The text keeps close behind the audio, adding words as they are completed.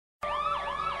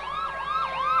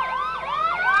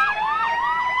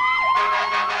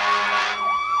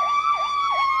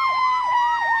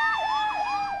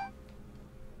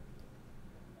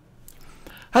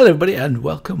Hello everybody and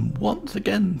welcome once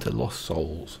again to Lost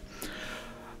Souls.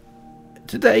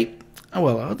 Today,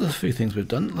 there's a few things we've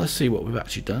done. Let's see what we've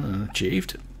actually done and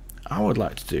achieved. I would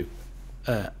like to do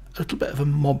a little bit of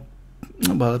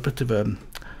a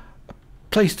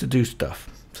place to do stuff.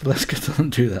 So let's get on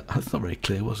and do that. That's not very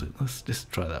clear, was it? Let's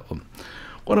just try that one.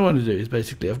 What I want to do is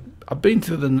basically, I've been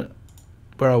to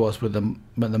where I was with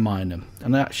the miner,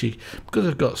 and actually, because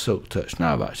I've got Silk Touch,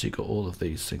 now I've actually got all of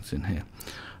these things in here.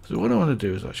 So what I want to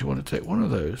do is actually want to take one of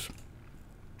those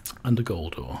and a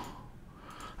gold ore.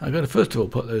 I'm going to first of all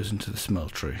put those into the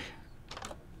smeltery.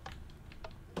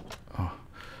 Oh,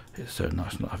 it's so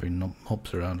nice not having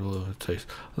mobs around all over the place.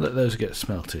 I'll let those get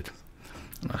smelted,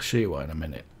 and I'll show you why in a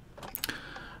minute.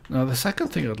 Now the second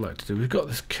thing I'd like to do, we've got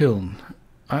this kiln.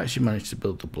 I actually managed to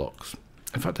build the blocks.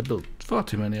 In fact, I built far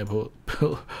too many.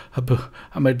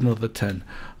 I made another 10.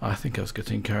 I think I was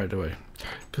getting carried away,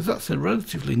 because that's a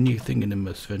relatively new thing in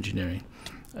immersive engineering.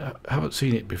 I haven't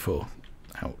seen it before.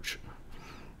 Ouch.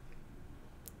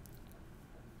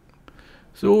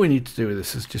 So all we need to do with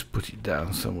this is just put it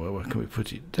down somewhere. Where can we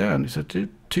put it down? It's a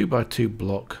 2x2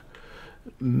 block.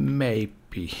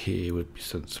 Maybe here would be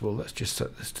sensible. Let's just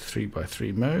set this to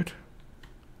 3x3 mode.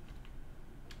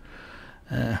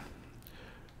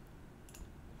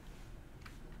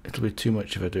 It'll be too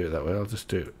much if I do it that way. I'll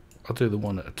do the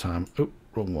one at a time. Oh,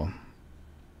 wrong one.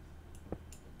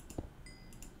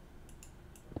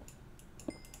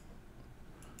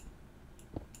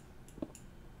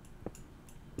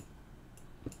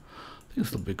 I think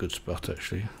this will be a good spot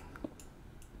actually.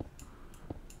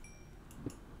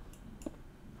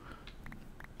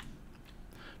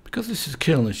 Because this is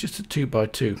Kiln, it's just a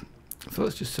 2x2. So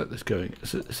let's just set this going.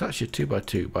 It's actually a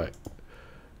 2x2 by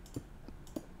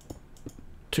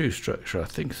 2 structure, I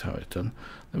think is how it's done.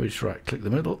 Then we just right click the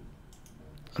middle,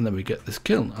 and then we get this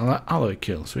kiln, alloy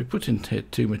kiln. So we put in here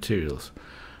 2 materials.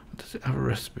 Does it have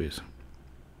recipes?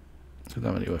 So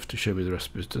that many will have to show me the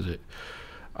recipes, does it?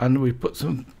 And we put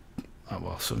some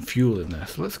fuel in there.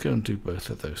 So let's go and do both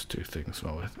of those 2 things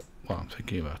while I'm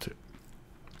thinking about it.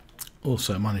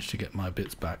 Also, I managed to get my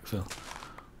bits back, so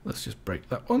let's just break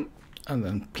that one and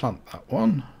then plant that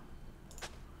one.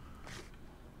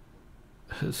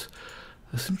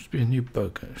 There seems to be a new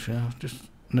bug actually. I've just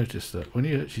noticed that when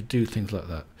you actually do things like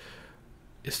that,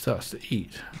 it starts to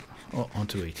eat. Or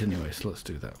want to eat anyway, so let's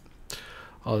do that.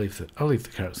 I'll leave the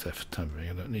carrots there for the time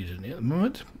being. I don't need any at the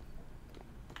moment.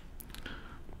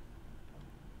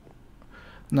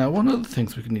 Now one of the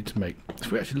things we need to make,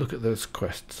 if we actually look at those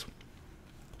quests.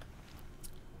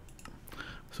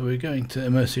 So we're going to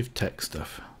immersive tech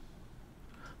stuff.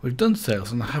 We've done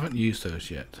sales and I haven't used those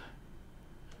yet.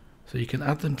 So you can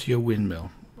add them to your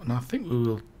windmill, and I think we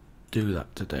will do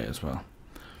that today as well.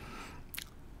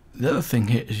 The other thing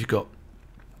here is you've got,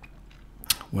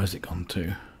 where's it gone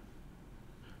to?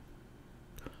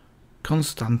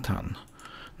 Constantan.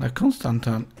 Now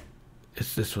Constantan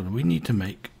is this one. We need to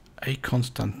make a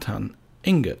Constantan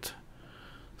ingot.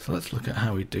 So let's look at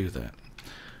how we do that.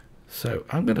 So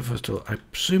I'm going to first of all, I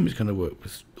presume it's going to work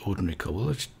with ordinary coal. Well,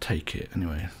 let's take it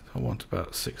anyway. I want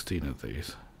about 16 of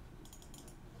these.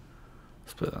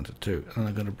 Split that into 2, and then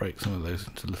I'm going to break some of those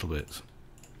into little bits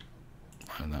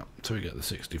like that, so we get the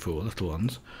 64 little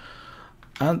ones.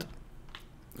 And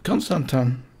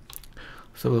Constantan,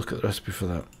 so we'll look at the recipe for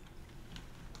that.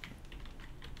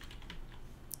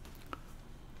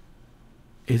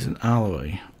 Is an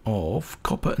alloy of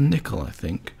copper and nickel, I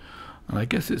think, and I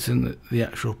guess it's in the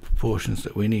actual proportions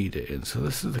that we need it in. So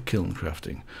this is the kiln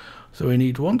crafting. So we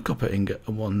need 1 copper ingot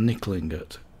and 1 nickel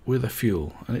ingot with a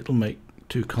fuel, and it'll make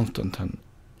 2 Constantan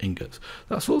ingots.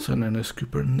 That's also known as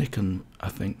cupronickel, I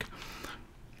think.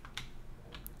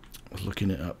 I was looking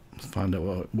it up to find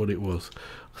out what it was.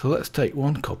 So let's take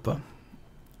 1 copper.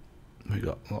 We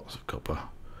got lots of copper.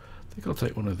 I think I'll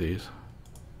take one of these.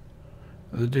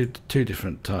 They do 2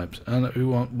 different types, and we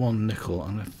want 1 nickel,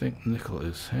 and I think nickel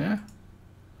is here.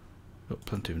 Got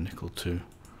plenty of nickel too,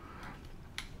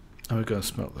 and we're going to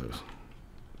smelt those.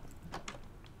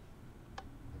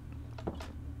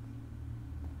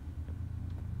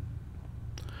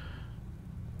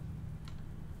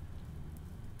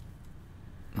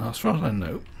 Now, as far as I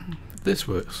know, this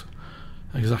works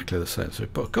exactly the same. So we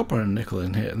put copper and nickel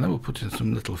in here, and then we'll put in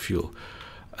some little fuel,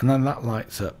 and then that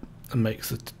lights up and makes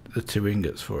the 2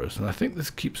 ingots for us. And I think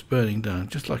this keeps burning down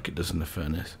just like it does in the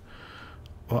furnace.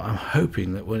 Well, I'm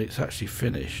hoping that when it's actually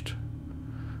finished,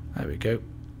 there we go,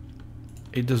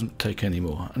 it doesn't take any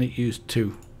more, and it used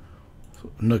 2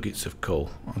 nuggets of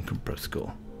coal, uncompressed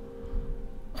coal,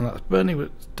 and that's burning, but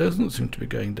it doesn't seem to be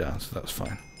going down, so that's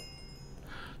fine.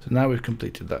 So now we've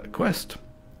completed that quest,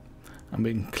 and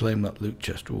we can claim that loot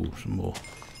chest. Ooh, some more.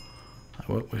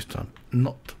 I won't waste time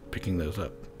not picking those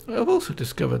up. I've also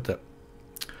discovered that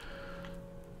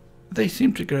they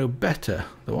seem to grow better.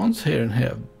 The ones here and here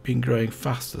have been growing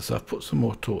faster, so I've put some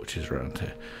more torches around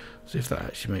here. See if that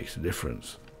actually makes a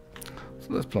difference. So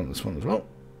let's plant this one as well.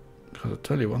 Because I'll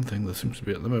tell you one thing there seems to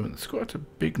be at the moment, there's quite a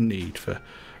big need for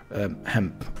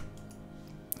hemp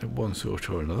of one sort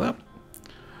or another.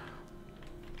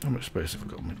 How much space have I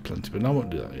got? Plenty, but I won't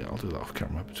do that yet. I'll do that off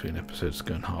camera between episodes,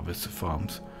 go and harvest the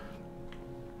farms.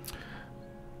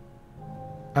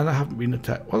 And I haven't been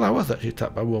attacked. Well, I was actually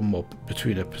attacked by one mob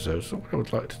between episodes, so what I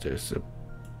would like to do is to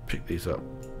pick these up.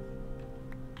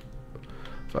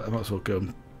 In fact, I might as well go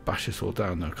and bash this all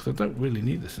down now, because I don't really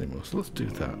need this anymore, so let's do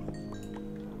that.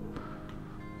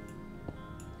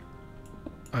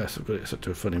 Oh, yes, I've got it set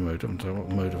to a funny mode, haven't I? What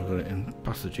mode have I got it in?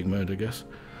 Passaging mode, I guess.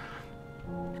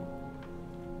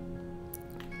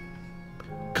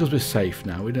 Because we're safe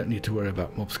now, we don't need to worry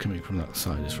about mobs coming from that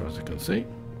side as far as I can see.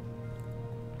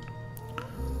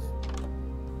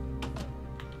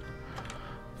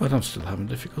 But I'm still having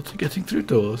difficulty getting through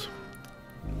doors.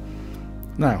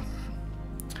 Now,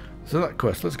 so that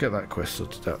quest, let's get that quest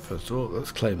sorted out first of all.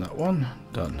 Let's claim that one.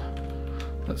 Done.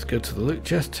 Let's go to the loot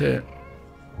chest here.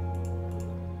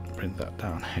 Bring that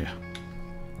down here.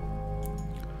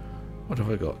 What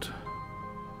have I got?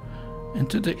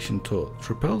 Interdiction torch.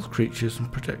 Repels creatures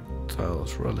and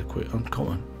projectiles. Reliquary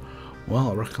uncommon. Well,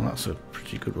 I reckon that's a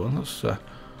pretty good one. Let's I'll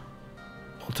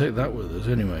take that with us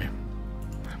anyway.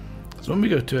 So when we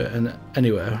go to it and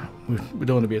anywhere, we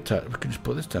don't want to be attacked, we can just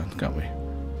put this down, can't we?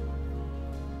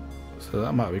 So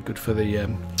that might be good for the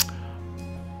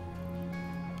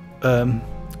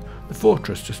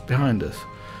fortress just behind us.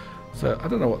 So I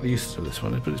don't know what the use of this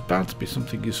one is, but it's bound to be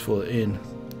something useful in.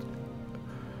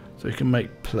 So you can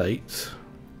make plates.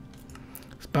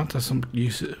 It's bound to have some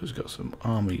uses. It's got some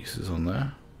armor uses on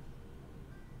there.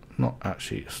 Not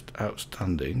actually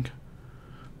outstanding.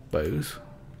 Bows.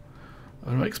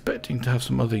 I'm expecting to have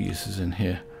some other uses in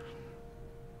here.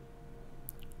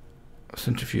 A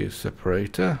centrifuge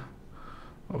separator,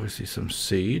 obviously some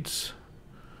seeds,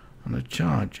 and a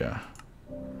charger.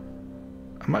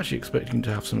 I'm actually expecting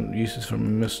to have some uses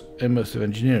from immersive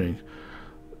engineering.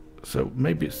 So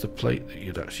maybe it's the plate that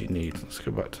you'd actually need. Let's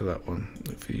go back to that one,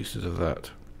 look for uses of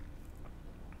that.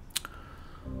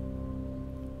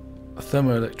 A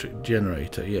thermoelectric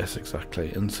generator, yes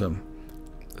exactly, and some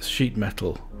sheet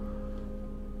metal,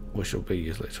 which will be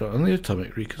used later on, and the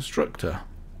atomic reconstructor,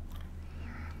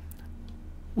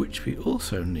 which we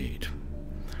also need.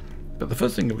 But the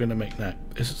first thing we're going to make now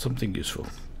is something useful.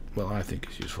 Well, I think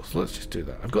it's useful, so let's just do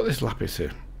that. I've got this lapis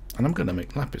here, and I'm going to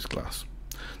make lapis glass.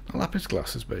 Now, lapis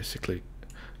glass is basically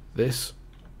this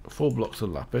 4 blocks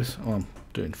of lapis. Oh, I'm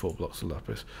doing 4 blocks of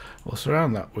lapis. We'll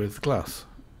surround that with glass.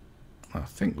 I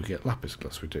think we get lapis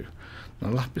glass, we do. Now,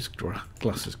 lapis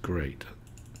glass is great.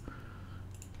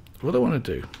 What I want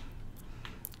to do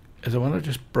is I want to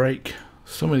just break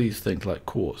some of these things like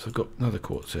quartz. I've got another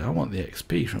quartz here. I want the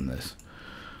XP from this.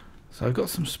 So I've got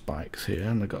some spikes here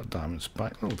and I've got a diamond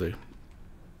spike. That'll do.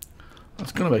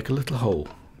 That's going to make a little hole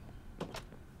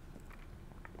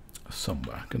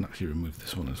somewhere. I can actually remove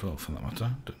this one as well for that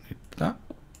matter. Don't need that.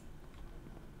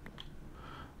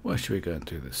 Where should we go and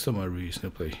do this? Somewhere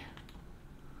reasonably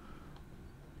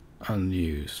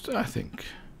unused. I think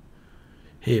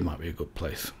here might be a good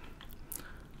place.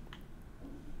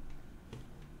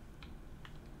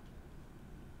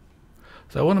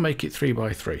 So I want to make it 3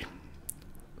 by 3.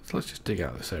 So let's just dig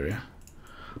out this area.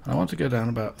 And I want to go down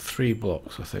about 3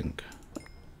 blocks, I think.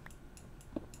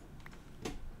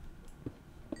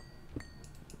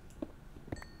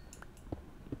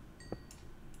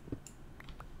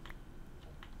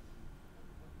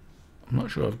 I'm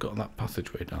not sure I've got that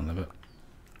passageway down there, but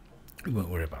we won't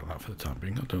worry about that for the time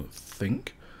being, I don't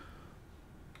think.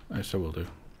 Yes, I will do.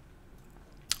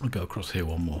 I'll go across here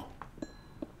one more.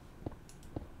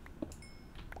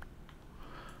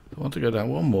 I want to go down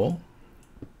one more.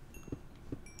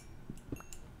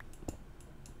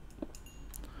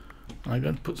 I'm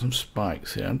going to put some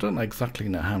spikes here. I don't exactly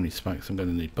know how many spikes I'm going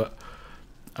to need, but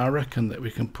I reckon that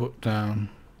we can put down,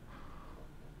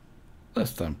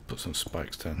 let's then put some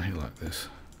spikes down here like this.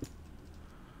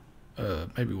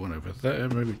 Maybe one over there,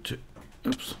 maybe 2.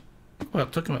 Oops. Well,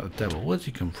 talking about the devil, where's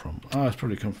he come from? Oh, it's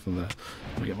probably come from there.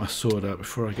 Let me get my sword out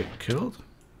before I get killed.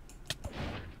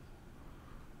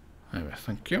 Anyway,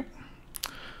 thank you.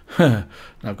 Now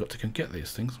I've got to go and get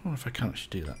these things. I wonder if I can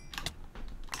actually do that.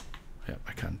 Yeah,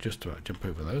 I can just about jump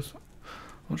over those.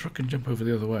 I'm not sure I can jump over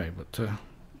the other way, but tell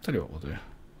you what we'll do.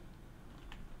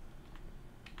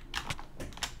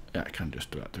 Yeah, I can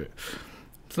just about do it.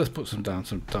 So let's put some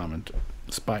diamond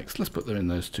spikes. Let's put them in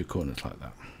those two corners like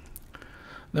that.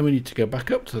 Then we need to go back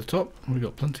up to the top. We've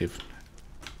got plenty of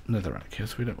netherrack here,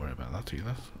 so we don't worry about that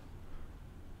either.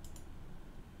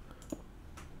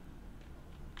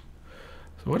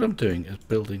 So what I'm doing is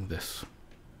building this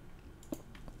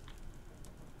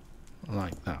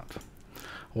like that.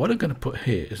 What I'm going to put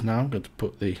here is now I'm going to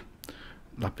put the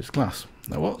lapis glass.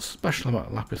 Now what's special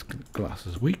about lapis glass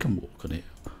is we can walk on it,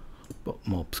 but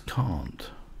mobs can't.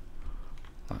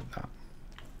 Like that.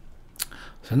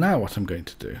 So now what I'm going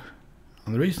to do,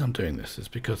 and the reason I'm doing this is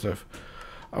because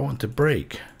I want to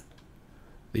break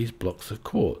these blocks of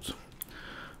quartz.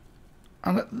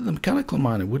 And the mechanical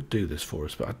miner would do this for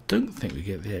us, but I don't think we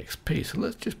get the XP. So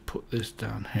let's just put this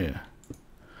down here.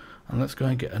 And let's go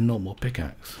and get a normal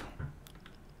pickaxe.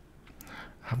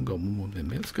 I haven't got one more than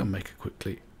me. Let's go and make it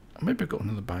quickly. Maybe I've got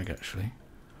another bag actually.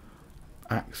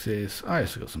 Axes. I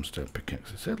also got some stone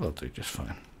pickaxes. It'll do just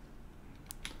fine.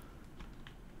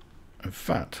 In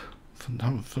fact,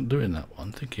 from doing that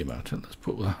one, thinking about it, let's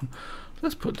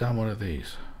put down one of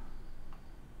these.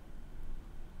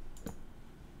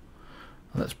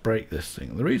 Let's break this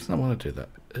thing. The reason I want to do that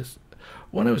is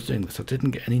when I was doing this I didn't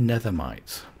get any nether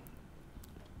mites.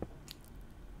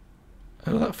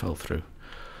 Oh, that fell through.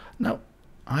 Now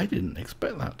I didn't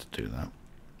expect that to do that.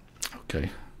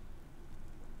 Okay,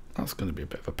 that's going to be a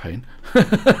bit of a pain.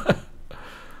 And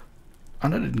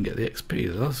I didn't get the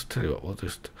XP. I'll tell you what, we'll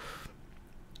just,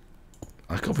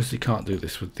 I obviously can't do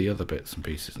this with the other bits and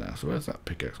pieces now. So where's that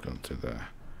pickaxe gone to there?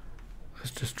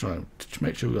 Let's just try to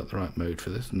make sure we've got the right mode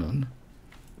for this. None.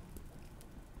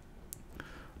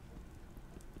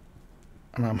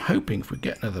 And I'm hoping if we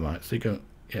get nether mites, they go,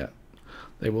 yeah,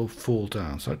 they will fall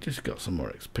down. So I just got some more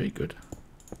XP. Good.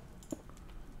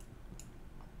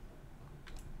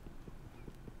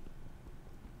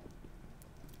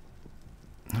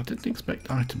 I didn't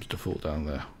expect items to fall down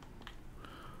there.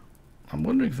 I'm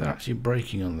wondering if they're actually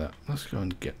breaking on that. Let's go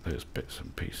and get those bits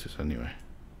and pieces anyway.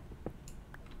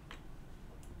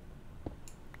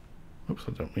 Oops,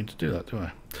 I don't mean to do that, do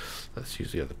I? Let's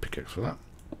use the other pickaxe for that.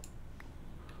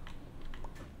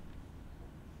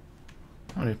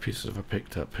 How many pieces have I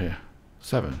picked up here?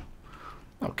 7.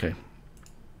 Okay.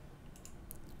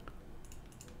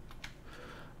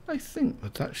 I think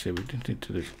that actually we didn't need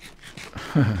to do.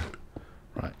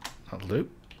 Right, that'll do.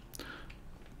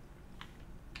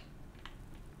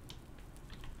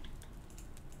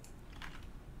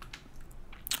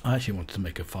 I actually wanted to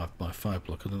make a 5x5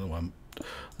 block. I don't know why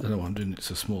I'm doing it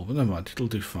so small, but never mind, it'll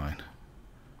do fine.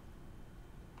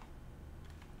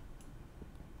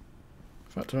 In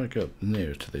fact, if I go up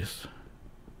nearer to this,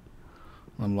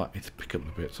 I'm likely to pick up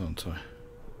the bits, aren't I?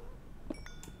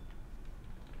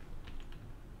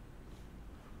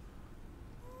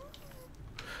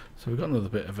 So we've got another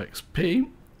bit of XP.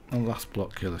 And last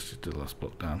block here, let's just do the last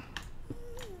block down.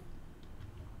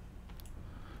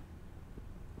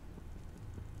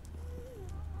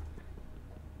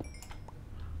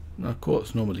 Now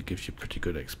quartz normally gives you pretty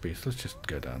good XP, so let's just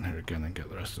go down here again and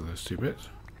get the rest of those 2 bits.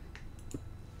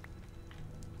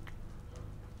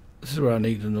 This is where I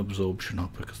need an absorption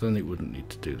hopper, because then it wouldn't need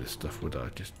to do this stuff, would I?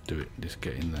 Just do it, just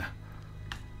get in there.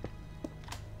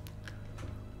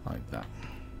 Like that.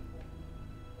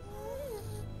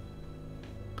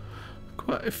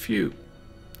 Quite a few.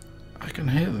 I can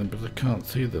hear them, but I can't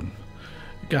see them.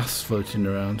 Gas floating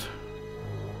around.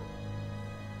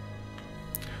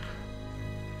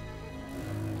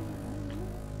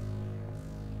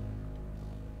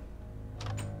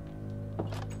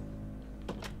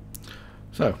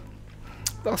 So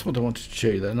that's what I wanted to show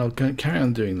you there, and I'll carry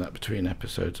on doing that between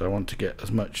episodes. I want to get as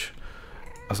much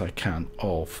as I can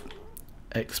of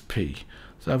XP.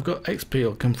 So I've got XP,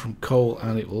 it'll come from coal,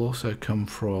 and it will also come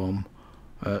from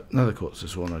nether quartz.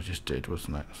 This one I just did,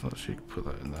 wasn't it? So let's put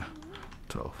that in there.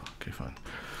 12. Okay, fine.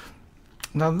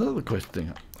 Now another question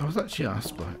thing, I was actually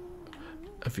asked by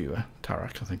a viewer,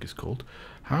 Tarak I think it's called,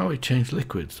 how I change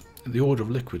liquids, the order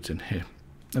of liquids in here.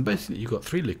 And basically you've got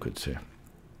 3 liquids here.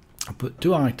 I put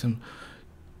 2 iron,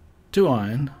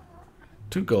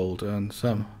 2 gold, and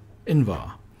some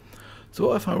invar. So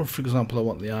what if I, for example, I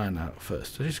want the iron out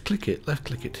first? I just click it, left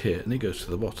click it here, and it goes to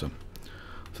the bottom.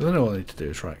 So then all I need to do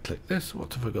is right click this.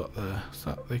 What have I got there? Is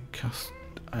that the cast?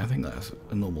 I think that's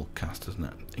a normal cast, isn't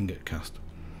it? Ingot cast.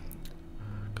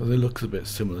 Because it looks a bit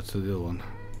similar to the other one.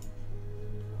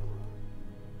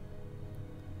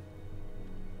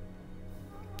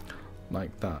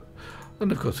 Like that.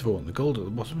 And of course if I want the gold at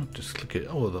the bottom, just click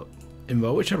it, or the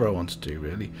invar, whichever I want to do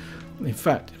really. In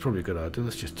fact, it's probably a good idea.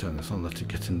 Let's just turn this on, let it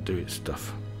get in and do its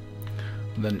stuff.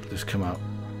 And then it just come out.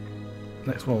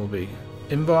 Next one will be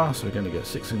invar, so we're going to get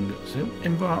 6 ingots in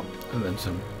invar, and then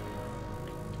some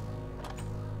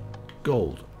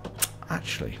gold.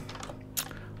 Actually,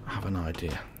 I have an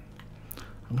idea.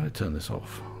 I'm going to turn this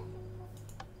off.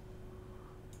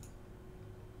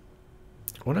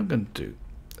 What I'm going to do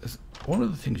is, one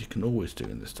of the things you can always do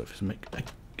in this stuff is make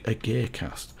a gear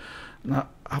cast. Now,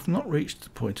 I've not reached the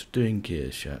point of doing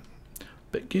gears yet,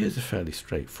 but gears are fairly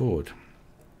straightforward.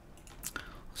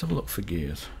 Let's have a look for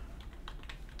gears.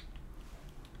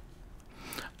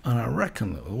 And I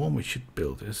reckon that the one we should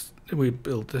build is, we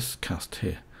build this cast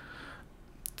here.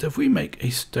 So if we make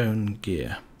a stone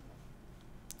gear,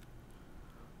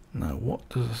 now what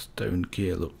does a stone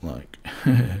gear look like?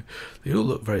 They all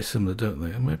look very similar, don't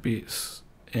they? Maybe it's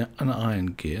an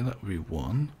iron gear, that would be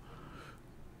one.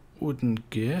 Wooden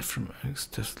gear from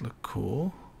Tesla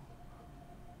core.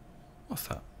 What's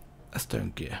that? A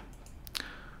stone gear.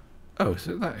 Oh,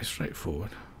 so that is straightforward.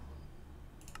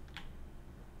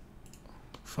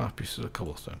 5 pieces of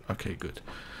cobblestone. Okay, good.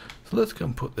 So let's go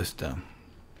and put this down.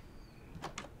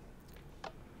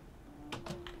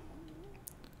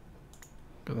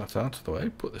 Get that out of the way,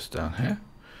 put this down here.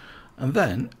 And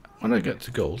then, when I get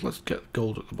to gold, let's get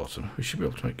gold at the bottom. We should be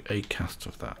able to make a cast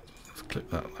of that. Let's click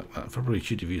that like that. I probably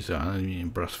should have used aluminium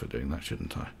brass for doing that,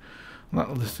 shouldn't I? And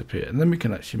that'll disappear. And then we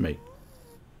can actually make...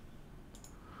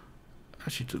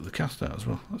 Actually took the cast out as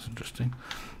well. That's interesting.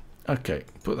 Okay,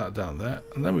 put that down there.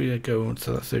 And then we go on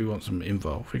to, let's say we want some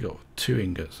invar. If we got 2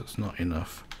 ingots, that's not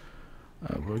enough.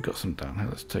 But we've got some down here.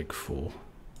 Let's take 4.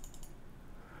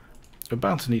 We're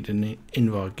bound to need an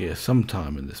invar gear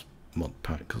sometime in this mod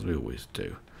pack, because we always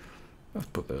do. Let's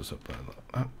put those up there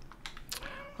like that.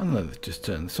 And then let's just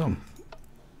turn this on.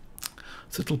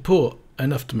 So it'll pour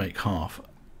enough to make half,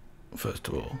 first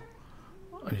of all.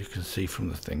 And you can see from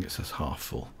the thing it says half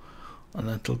full. And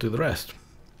then it'll do the rest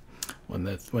when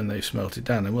they've smelted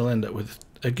down. And we'll end up with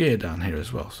a gear down here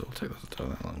as well. So we'll take that down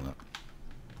like that.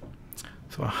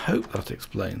 So I hope that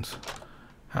explains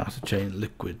how to change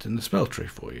liquids in the smeltery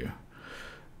for you.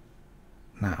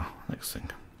 Now, next thing.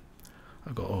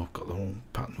 I've got the wrong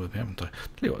pattern with me, haven't I?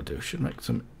 Tell you what I do, I should make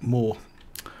some more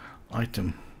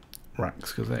item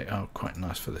racks, because they are quite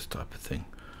nice for this type of thing.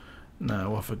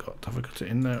 Now, have I got it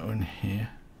in there or in here?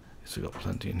 Yes, I've got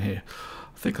plenty in here.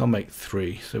 I think I'll make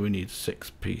 3, so we need 6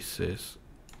 pieces.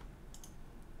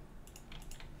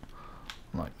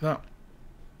 Like that.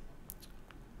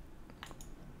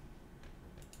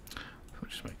 So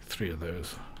we'll just make 3 of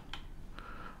those.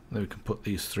 And then we can put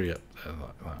these 3 up there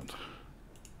like that.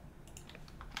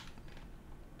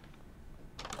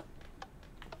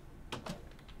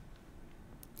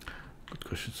 Good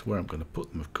question as to where I'm going to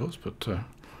put them, of course, but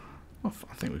I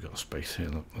think we've got space here.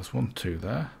 Look, there's 1, 2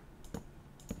 there.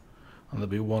 And there'll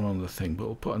be 1 on the thing, but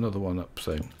we'll put another one up,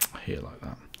 say, here like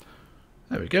that.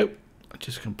 There we go.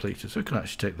 Just completed. So we can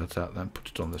actually take that out then, put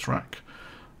it on this rack,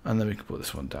 and then we can put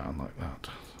this one down like that.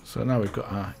 So now we've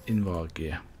got our invar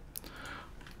gear.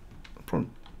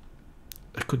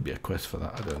 There could be a quest for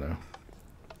that, I don't know.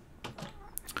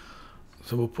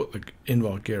 So we'll put the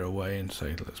invar gear away and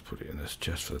say, let's put it in this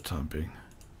chest for the time being.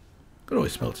 Can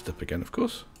always smelt it up again, of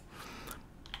course.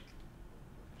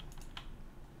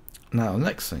 Now, the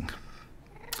next thing.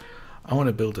 I want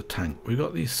to build a tank. We've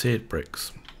got these seared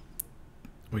bricks.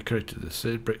 We created the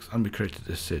seared bricks and we created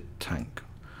this seared tank.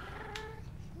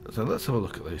 So let's have a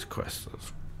look at these quests.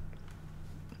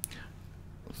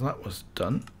 So that was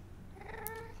done.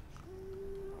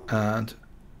 And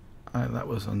that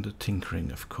was under tinkering,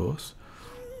 of course.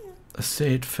 A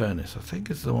seared furnace, I think,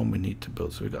 is the one we need to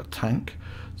build. So we've got a tank.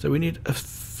 So we need a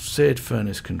seared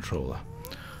furnace controller.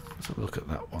 Let's have a look at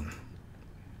that one.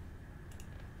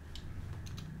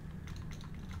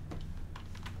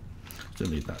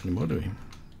 Don't need that anymore, do we?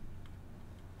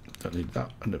 Don't need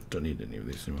that. I don't need any of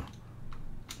these anymore.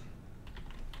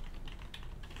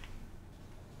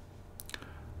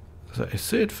 So a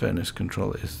seared furnace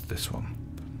controller is this one.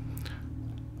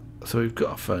 So we've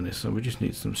got a furnace, and we just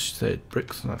need some seared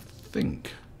bricks, and I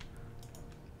think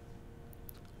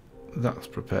that's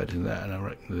prepared in there, and I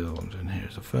reckon the other one's in here.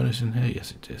 Is a furnace in here?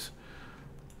 Yes, it is.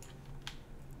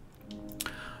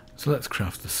 So let's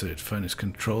craft the seared furnace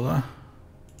controller.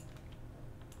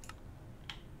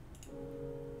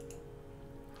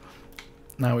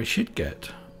 Now we should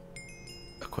get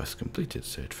a quest completed,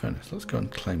 seared furnace. Let's go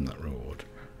and claim that reward.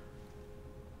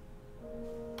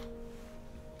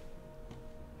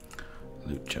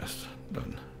 Loot chest,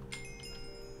 done.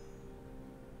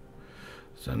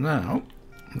 So now,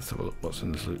 let's have a look what's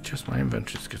in this loot chest. My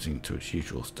inventory is getting to its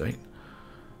usual state.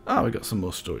 Ah, we got some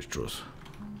more storage drawers.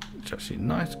 Which is actually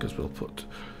nice, because we'll put...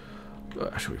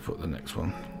 Where should we put the next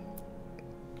one?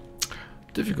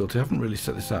 Difficulty, I haven't really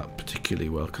set this out particularly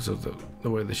well because of the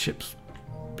way the ship's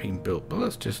being built, but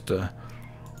let's just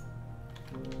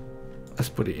let's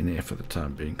put it in here for the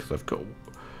time being, because I've got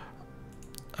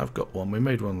one. We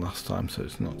made one last time, so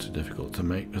it's not too difficult to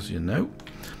make, as you know.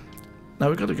 Now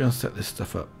we've got to go and set this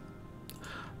stuff up,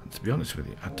 and to be honest with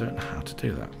you, I don't know how to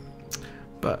do that,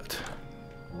 but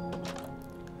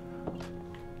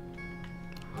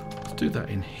let's do that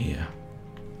in here.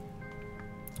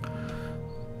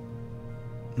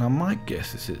 Now my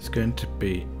guess is it's going to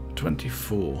be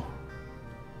 24.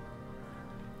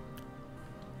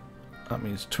 That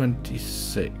means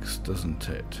 26, doesn't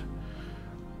it?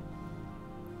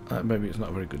 Maybe it's not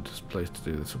a very good place to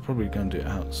do this. We're probably going to do it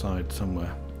outside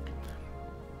somewhere.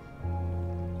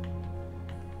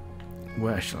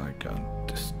 Where shall I go and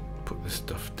just put this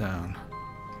stuff down?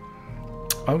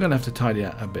 I'm going to have to tidy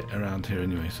out a bit around here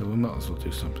anyway, so we might as well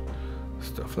do some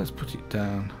stuff. Let's put it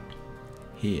down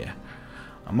here.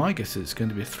 And my guess is it's going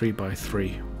to be a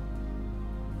 3x3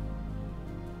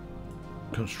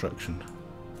 construction.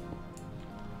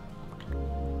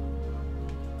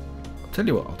 I'll tell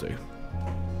you what I'll do.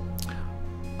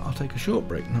 I'll take a short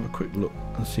break and have a quick look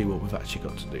and see what we've actually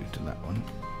got to do to that one.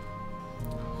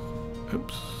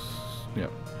 Oops.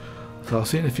 Yep. So I'll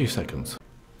see you in a few seconds.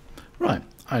 Right,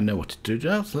 I know what to do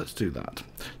now, so let's do that.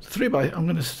 So I'm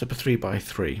going to set up a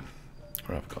 3x3.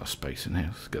 Where I've got a space in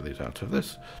here. Let's get these out of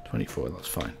this. 24, that's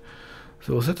fine.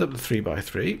 So we'll set up the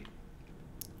 3x3.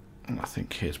 And I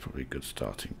think here's probably a good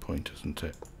starting point, isn't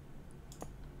it?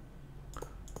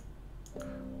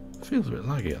 Feels a bit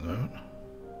laggy at the moment.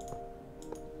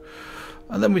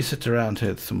 And then we sit around here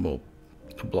with some more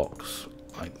blocks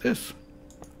like this.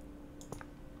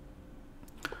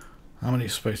 How many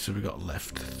spaces have we got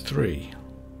left? 3.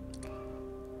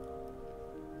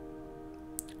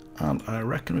 And I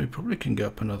reckon we probably can go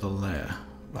up another layer.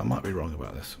 I might be wrong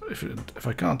about this. If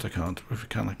I can't, I can't. If I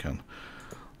can, I can.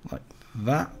 Like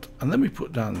that. And then we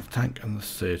put down the tank and the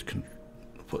seared.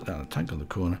 Put down the tank on the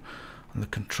corner and the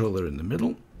controller in the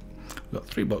middle. We've got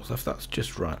 3 blocks left. That's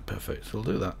just right. Perfect. So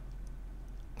we'll do that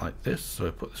like this. So I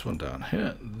put this one down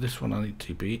here. This one I need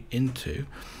to be into.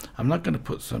 I'm not going to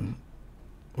put some...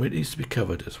 Well, it needs to be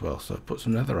covered as well. So I put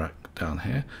some netherrack down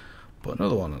here. Put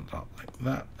another one on top like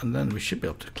that, and then we should be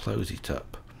able to close it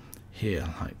up here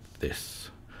like this,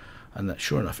 and that,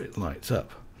 sure enough, it lights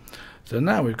up. So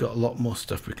now we've got a lot more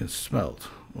stuff we can smelt,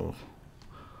 or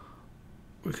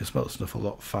we can smelt stuff a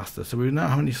lot faster. So we now,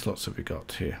 how many slots have we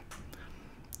got here?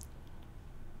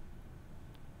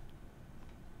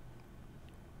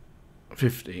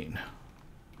 15,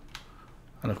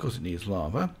 and of course it needs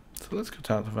lava. So let's get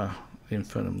out of the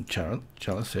infernum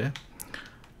chalice here.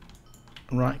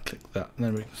 Right click that, and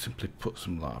then we can simply put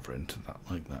some lava into that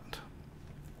like that.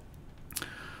 So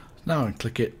now I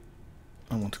click it.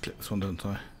 I want to click this one, don't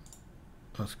I?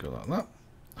 Let's go like that.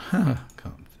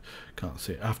 Can't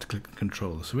see it. I have to click the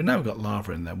controller. So we now got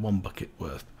lava in there, 1 bucket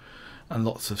worth, and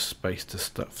lots of space to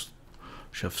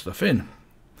shove stuff in.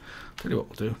 Tell you what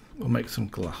we'll do. We'll make some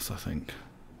glass, I think.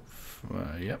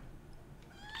 Yep.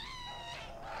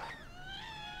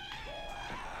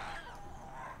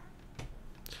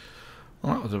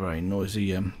 Well, that was a very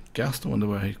noisy ghast. I wonder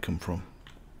where he'd come from.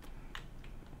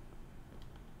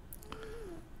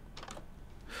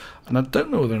 And I don't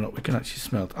know whether or not we can actually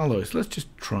smelt alloys. Let's just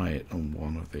try it on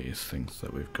one of these things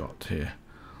that we've got here.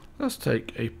 Let's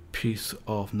take a piece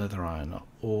of nether iron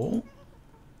ore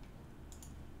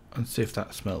and see if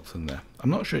that smelts in there. I'm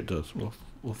not sure it does.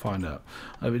 We'll find out.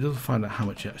 If it doesn't, find out how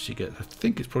much it actually gets. I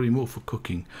think it's probably more for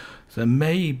cooking. So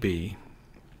maybe...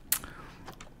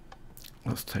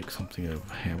 Let's take something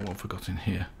over here. What have I got in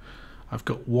here? I've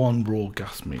got 1 raw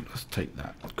gas meat. Let's take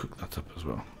that and cook that up as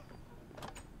well.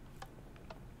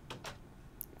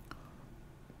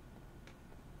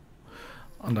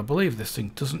 And I believe this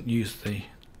thing doesn't use the...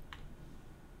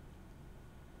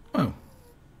 Oh.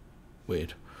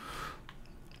 Weird.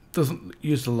 Doesn't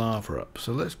use the lava up.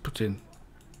 So let's put in...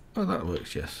 Oh, that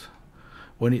works, yes.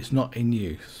 When it's not in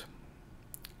use.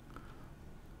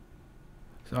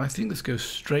 So I think this goes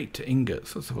straight to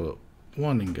ingots. Let's have a look.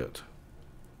 1 ingot.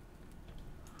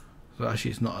 So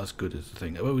actually it's not as good as the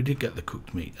thing. Well, we did get the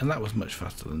cooked meat, and that was much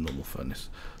faster than normal furnace.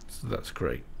 So that's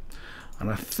great. And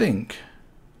I think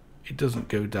it doesn't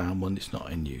go down when it's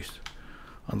not in use,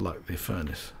 unlike the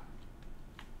furnace.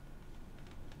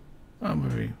 Oh,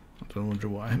 maybe. I don't wonder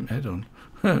what I'm head on.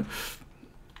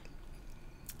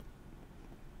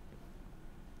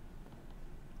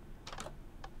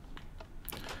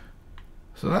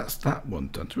 So that's that one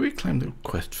done. Did we claim the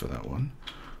quest for that one?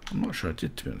 I'm not sure I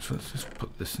did, to be honest. Let's just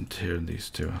put this into here and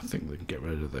these two. I think we can get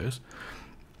rid of those.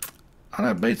 And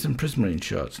I've made some prismarine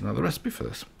shards. Now the recipe for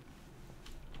this,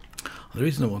 the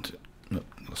reason I wanted, no,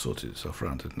 I sorted itself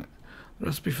around, didn't it? The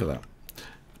recipe for that,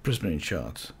 prismarine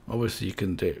shards, obviously you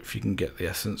can do it if you can get the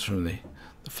essence from the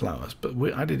flowers, but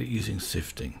I did it using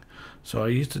sifting. So I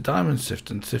used a diamond sift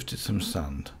and sifted some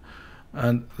sand,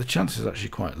 and the chance is actually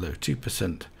quite low,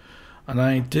 2%. And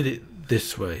I did it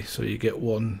this way, so you get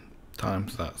 1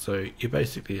 times that. So you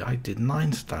basically, I did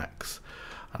 9 stacks,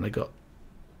 and I got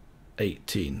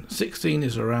 18. 16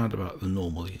 is around about the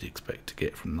normal you'd expect to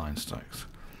get from 9 stacks.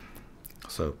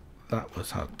 So that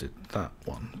was how I did that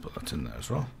one. Put that in there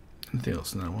as well. Anything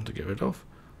else now I want to get rid of?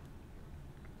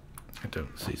 I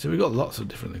don't see. So we've got lots of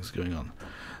different things going on.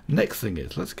 Next thing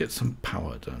is, let's get some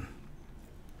power done.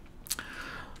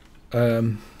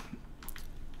 And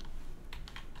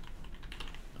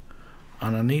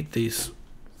I need these,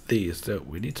 don't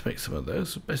we? Need to make some of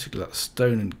those. So basically that's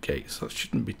stone and gates. That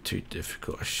shouldn't be too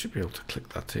difficult. I should be able to click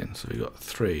that in. So we've got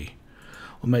 3.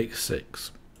 We'll make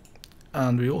 6.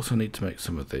 And we also need to make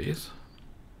some of these.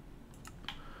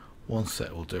 1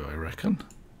 set will do, I reckon,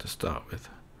 to start with.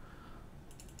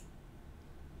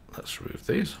 Let's remove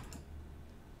these.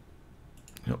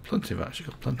 You've got plenty of, actually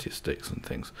got plenty of sticks and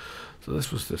things. So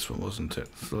this was this one, wasn't it?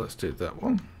 So let's do that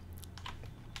one.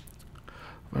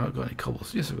 We've not got any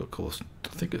cobblestone. Yes, I've got cobblestone. I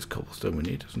think it's cobblestone we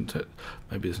need, isn't it?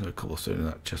 Maybe there's no cobblestone in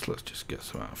that chest. Let's just get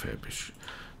some out of here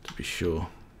to be sure.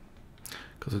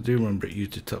 Because I do remember it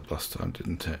used it up last time,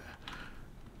 didn't it?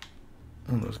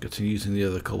 And I was getting using the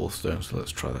other cobblestone, so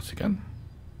let's try that again.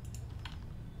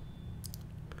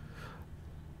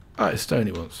 Ah, it's stone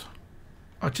he wants.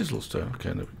 Ah, chisel stone.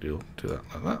 Okay, no big deal. Do that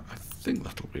like that. I think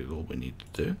that'll be all we need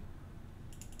to do.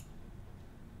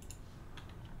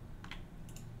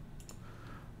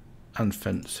 And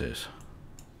fences.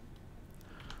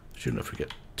 Shouldn't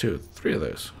forget 2 or 3 of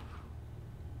those.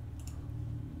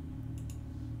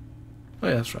 Oh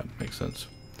yeah, that's right. Makes sense.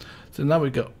 So now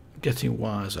we've got getting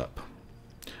wires up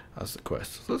as the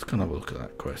quest. So let's kind of have a look at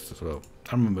that quest as well.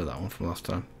 I remember that one from last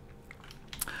time.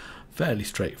 Fairly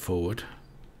straightforward.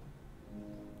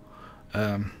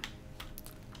 I've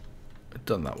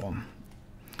done that one.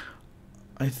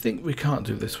 I think we can't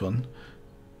do this one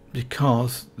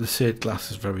because the seared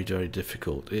glass is very, very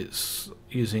difficult. It's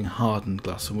using hardened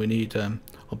glass, and we need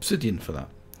obsidian for that.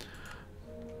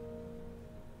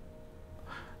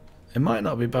 It might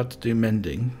not be bad to do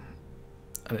mending,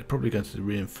 and it's probably going to do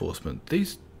reinforcement.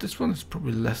 This one is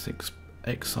probably less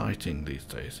exciting these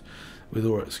days with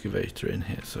our excavator in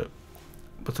here. So,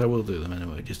 but I will do them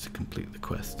anyway just to complete the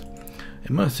quest.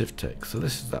 Immersive text. So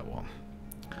this is that one.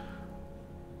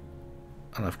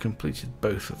 And I've completed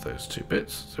both of those 2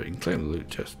 bits, so we can claim the loot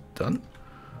chest. Done.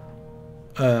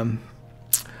 Then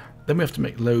we have to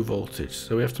make low voltage,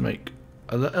 so we have to make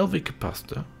a LV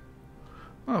capacitor.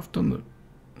 Oh, I've done the.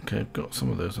 Okay, I've got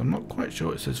some of those. I'm not quite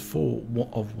sure. It says 4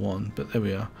 of 1, but there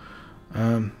we are.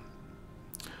 And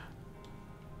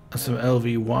some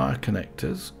LV wire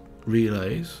connectors,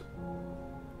 relays,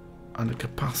 and a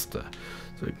capacitor.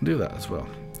 So we can do that as well.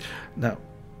 Now.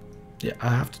 Yeah, I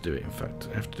have to do it, in fact.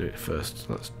 I have to do it first.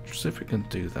 So let's see if we can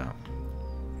do that.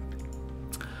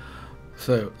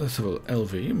 So let's have a look.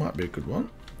 LV might be a good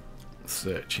one.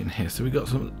 Search in here. So we've got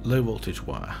some low voltage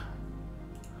wire.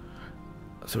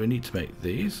 So we need to make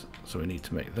these. So we need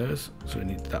to make those. So we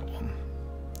need that one.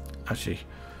 Actually,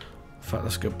 in fact,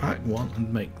 let's go back 1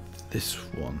 and make this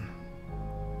one.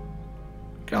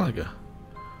 Gallagher.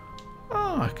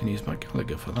 Oh, I can use my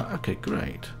Gallagher for that. Okay,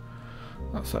 great.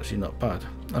 That's actually not bad.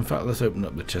 In fact, let's open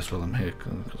up the chest while I'm here,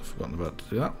 because I've forgotten about to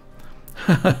do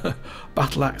that.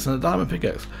 Battle axe and a diamond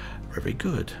pickaxe. Very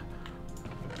good.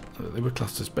 They were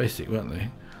classed as basic, weren't they?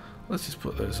 Let's just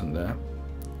put those in there.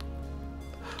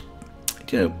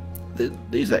 You know,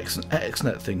 these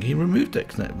XNet thing, he removed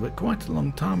XNet but quite a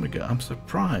long time ago. I'm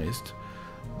surprised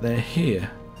they're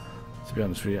here, to be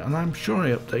honest with you. And I'm sure I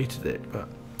updated it, but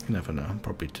you never know. I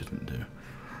probably didn't do.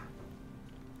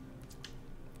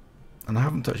 And I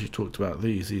haven't actually talked about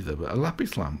these either, but a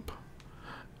lapis lamp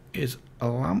is a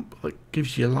lamp that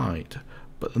gives you light,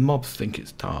 but the mobs think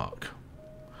it's dark.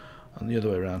 And the other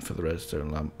way around for the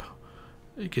redstone lamp,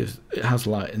 it has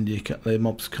light, and the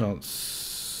mobs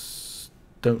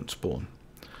don't spawn.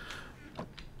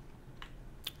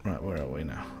 Right, where are we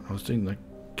now? I was doing the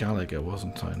Gallagher,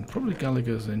 wasn't I? And probably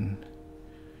Gallagher's in.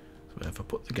 So if I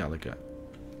put the Gallagher,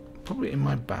 probably in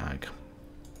my bag.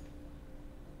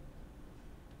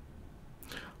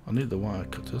 I need the wire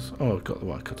cutters. Oh, I've got the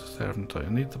wire cutters there, haven't I? I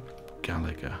need the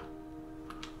Gallagher.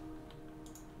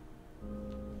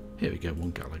 Here we go, 1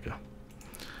 Gallagher.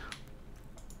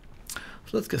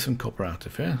 So let's get some copper out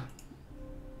of here.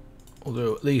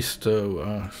 Although at least,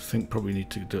 I think probably need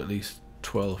to do at least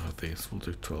 12 of these. We'll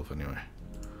do 12 anyway.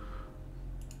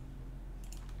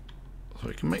 So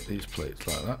we can make these plates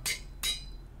like that.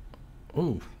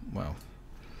 Oh, wow.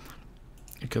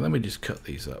 Okay, let me just cut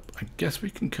these up. I guess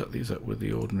we can cut these up with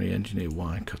the ordinary engineer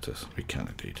wire cutters. We can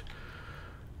indeed.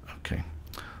 Okay.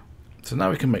 So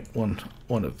now we can make one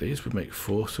of these. We make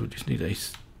 4, so we just need a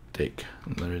stick,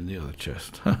 and they're in the other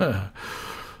chest.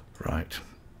 Right.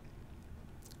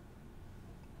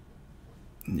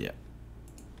 Yeah.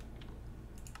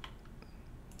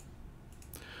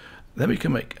 Then we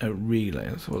can make a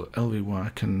relay. So LV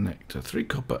wire connector, 3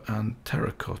 copper and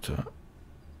terracotta.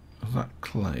 Is that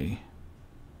clay?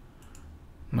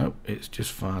 Nope, it's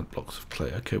just fired blocks of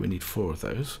clay. Okay, we need 4 of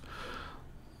those.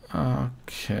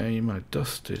 Okay, my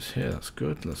dust is here. That's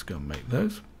good. Let's go and make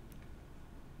those.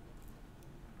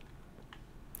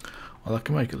 Well, I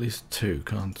can make at least 2,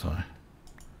 can't I?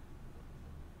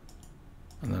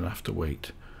 And then I have to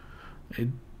wait.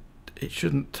 It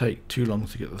shouldn't take too long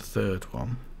to get the 3rd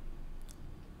one,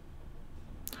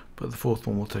 but the 4th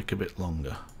one will take a bit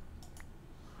longer.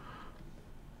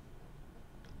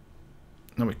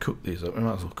 Now we cook these up. We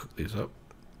might as well cook these up.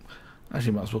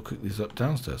 Actually, might as well cook these up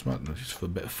downstairs, mightn't we? Just for a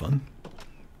bit of fun.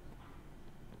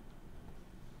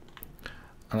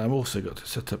 And I've also got to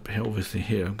set up here. Obviously,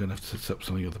 here I'm going to have to set up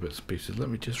some of the other bits and pieces. Let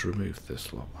me just remove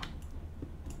this lot.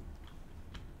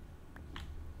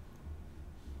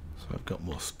 So I've got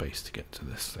more space to get to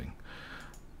this thing.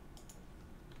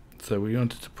 So we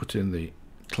wanted to put in the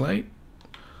clay,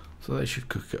 so they should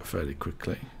cook up fairly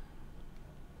quickly.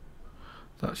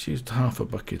 That's used half a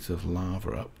bucket of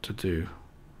lava up to do.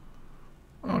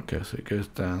 Okay, so it goes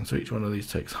down. So each one of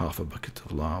these takes half a bucket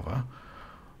of lava.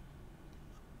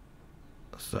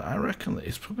 So I reckon that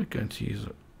it's probably going to use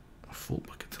a full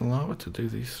bucket of lava to do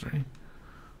these 3.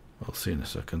 We'll see in a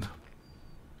second.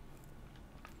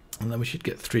 And then we should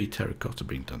get 3 terracotta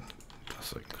being done.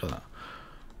 That's like that.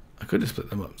 I could have split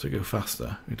them up to go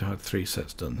faster. We'd have had 3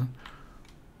 sets done then.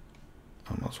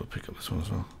 I might as well pick up this one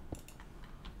as well.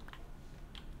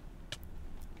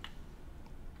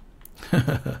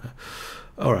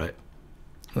 All right,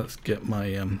 let's get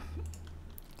my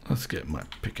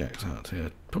pickaxe out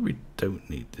here. Probably don't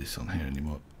need this on here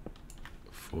anymore,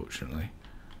 fortunately.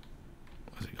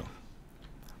 Where's it gone?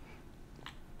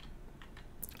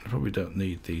 I probably don't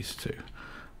need these 2,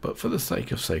 but for the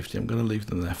sake of safety, I'm going to leave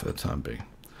them there for the time being.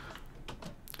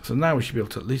 So now we should be able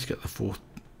to at least get the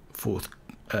fourth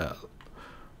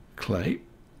clay,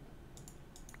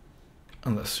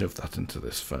 and let's shove that into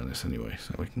this furnace anyway,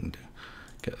 so we can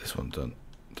get this one done.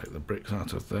 Take the bricks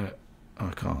out of there. Oh,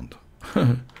 I can't.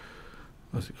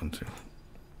 Where's it gone to?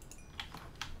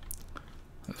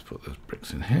 Let's put those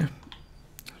bricks in here.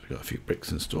 We've got a few bricks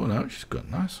in store now, which is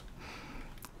quite nice.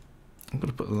 I'm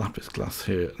going to put the lapis glass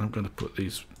here, and I'm going to put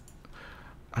these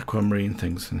aquamarine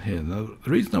things in here. Now, the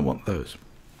reason I want those,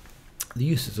 the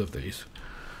uses of these,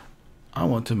 I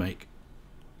want to make,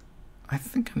 I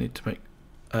think I need to make,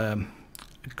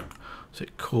 what's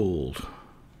it called?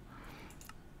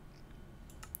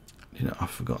 You know,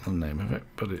 I've forgotten the name of it,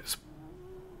 but it's,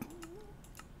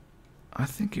 I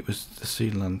think it was the sea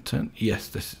lantern. Yes,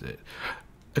 this is it.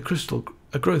 A crystal,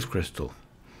 a growth crystal.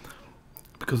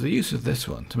 Because the use of this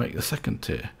one, to make the 2nd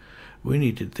tier, we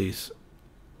needed these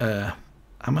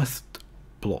amethyst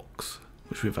blocks,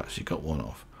 which we've actually got one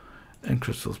of. And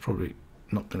crystal's probably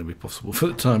not going to be possible for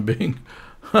the time being.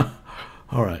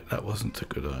 Alright, that wasn't a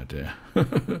good idea.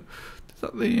 Is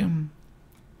that the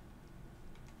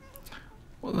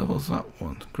what level's that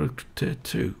one? Growth tier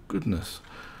 2. Goodness.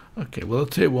 Okay, well, a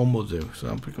tier 1 will do, so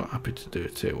I'm quite happy to do a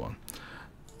tier 1.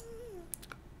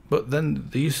 But then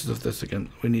the uses of this again,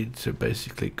 we need to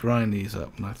basically grind these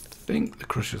up, and I think the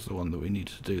crusher's the one that we need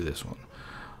to do this one.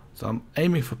 So I'm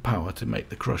aiming for power to make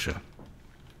the crusher.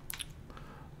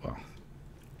 Well,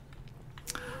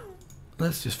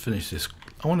 let's just finish this.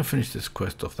 I want to finish this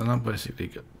quest off, then I've basically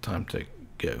got time to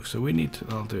go. So we need to,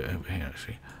 I'll do it over here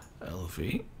actually.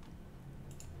 LV.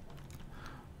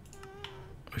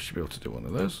 We should be able to do one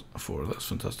of those, 4 of those,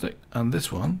 fantastic. And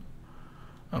this one,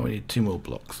 oh, we need 2 more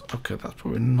blocks. Okay, that's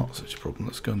probably not such a problem.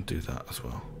 Let's go and do that as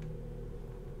well.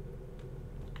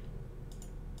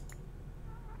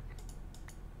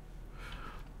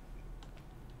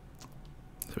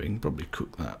 So we can probably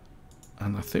cook that.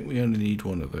 And I think we only need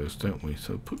 1 of those, don't we?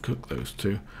 So cook those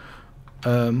 2.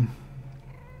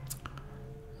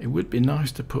 It would be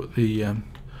nice to put the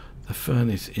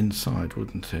furnace inside,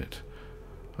 wouldn't it?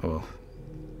 Oh well.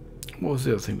 What was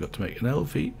the other thing we've got to make? An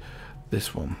LV,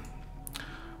 this one.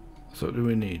 So what do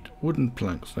we need? Wooden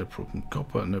planks, no problem.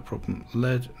 Copper, no problem.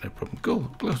 Lead, no problem.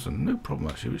 Gold, gluten, no problem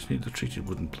actually. We just need the treated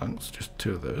wooden planks, just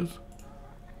 2 of those.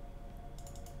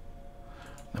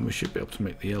 then we should be able to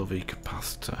make the LV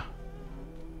capacitor.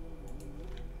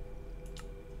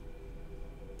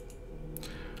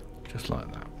 Just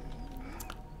like that.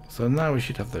 So now we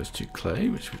should have those two clay,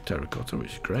 which is terracotta,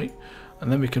 which is great.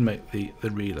 And then we can make the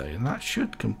relay, and that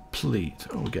should complete.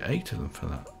 Oh, we get 8 of them for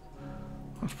that.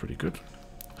 That's pretty good.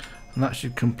 And that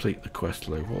should complete the quest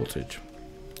low voltage.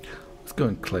 Let's go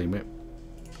and claim it.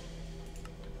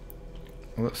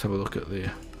 Well, let's have a look at the...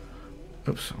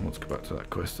 Oops, I want to go back to that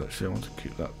quest actually. I want to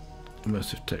keep that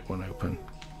immersive tech one open.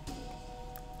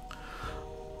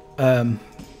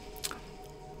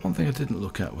 One thing I didn't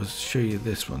look at was show you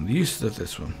this one. The uses of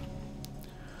this one.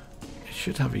 It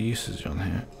should have a usage on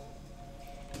here.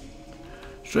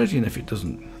 Strangely enough it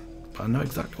doesn't. But I know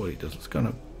exactly what it does. It's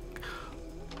gonna...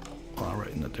 Well, I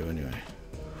reckon I do anyway.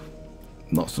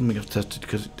 Not something I've tested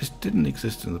because this didn't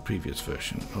exist in the previous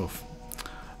version of...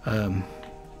 as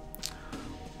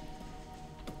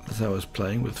I was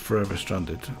playing with Forever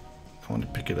Stranded. I want to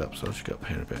pick it up, so I'll just go up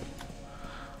here a bit.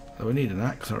 So we need an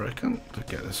axe, I reckon, to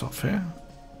get this off here.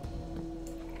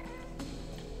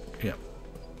 Yep.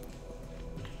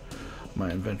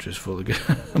 My inventory's full again.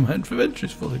 My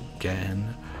inventory's full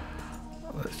again.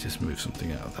 Let's just move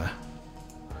something out of there.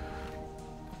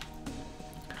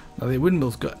 Now the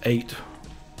windmill's got 8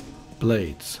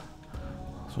 blades.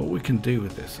 So what we can do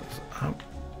with this is,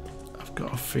 I've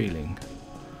got a feeling,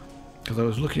 because I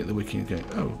was looking at the wiki and going,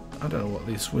 oh, I don't know what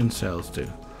these wind sails do.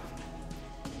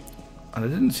 And I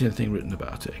didn't see anything written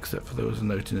about it, except for there was a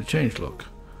note in the changelog.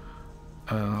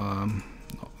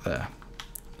 Not there.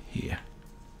 Here.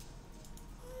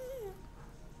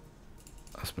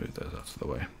 Let's move those out of the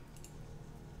way.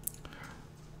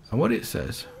 And what it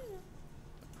says,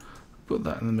 put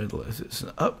that in the middle, is it's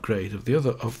an upgrade of the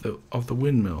other of the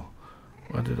windmill.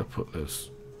 Where did I put those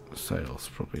sails?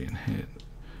 Probably in here.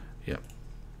 Yep.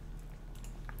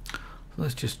 So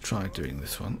let's just try doing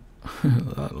this one.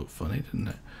 That looked funny, didn't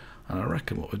it? And I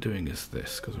reckon what we're doing is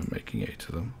this, because we're making 8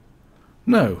 of them.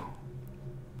 No!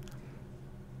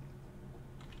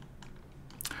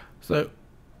 So,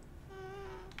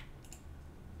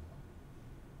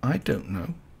 I don't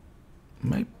know.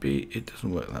 Maybe it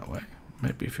doesn't work that way.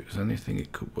 Maybe if it was anything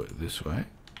it could work this way.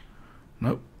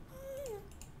 Nope.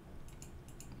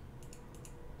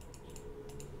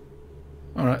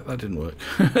 Alright, that didn't work.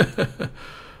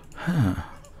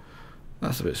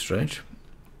 That's a bit strange.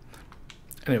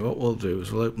 Anyway, what we'll do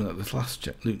is we'll open up this last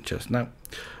loot chest. Now,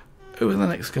 over the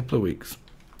next couple of weeks,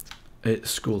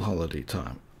 it's school holiday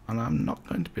time, and I'm not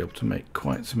going to be able to make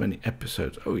quite so many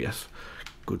episodes. Oh yes,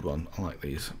 good one. I like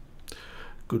these.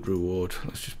 Good reward.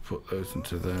 Let's just put those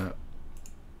into there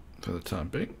for the time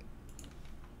being.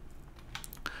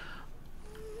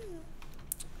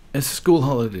 It's school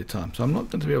holiday time, so I'm not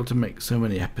going to be able to make so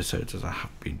many episodes as I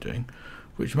have been doing,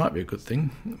 which might be a good thing,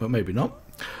 but maybe not.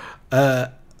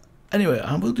 Anyway,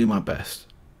 I will do my best.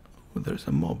 Well, there's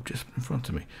a mob just in front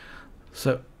of me.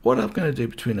 So what I'm going to do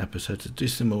between episodes is do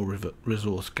some more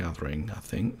resource gathering, I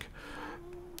think.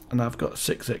 And I've got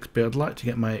 6 XP. I'd like to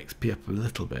get my XP up a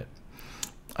little bit.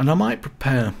 And I might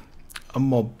prepare a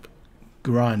mob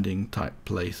grinding type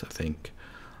place, I think.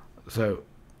 So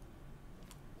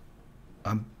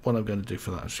what I'm going to do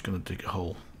for that, I'm just going to dig a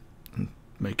hole and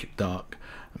make it dark.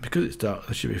 And because it's dark,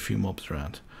 there should be a few mobs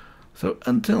around. So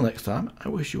until next time, I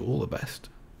wish you all the best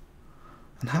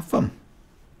and have fun.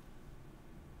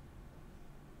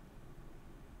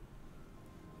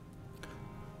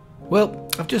 Well,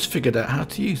 I've just figured out how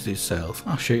to use these sails.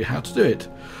 I'll show you how to do it.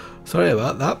 Sorry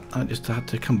about that. I just had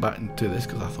to come back and do this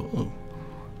because I thought, oh,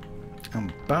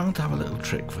 I'm bound to have a little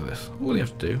trick for this. All you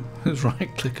have to do is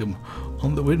right click them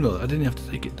on the windmill. I didn't have to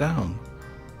take it down.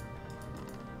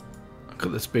 Look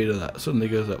at the speed of that. It suddenly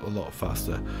goes up a lot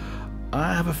faster.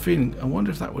 I have a feeling, I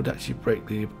wonder if that would actually break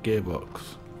the gearbox.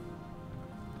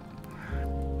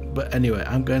 But anyway,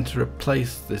 I'm going to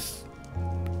replace this,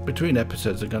 between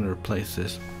episodes I'm going to replace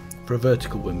this for a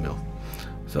vertical windmill.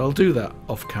 So I'll do that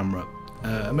off camera.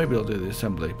 Maybe I'll do the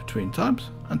assembly between times.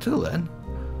 Until then,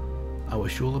 I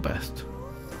wish you all the best.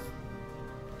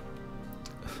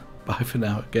 Bye for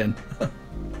now again.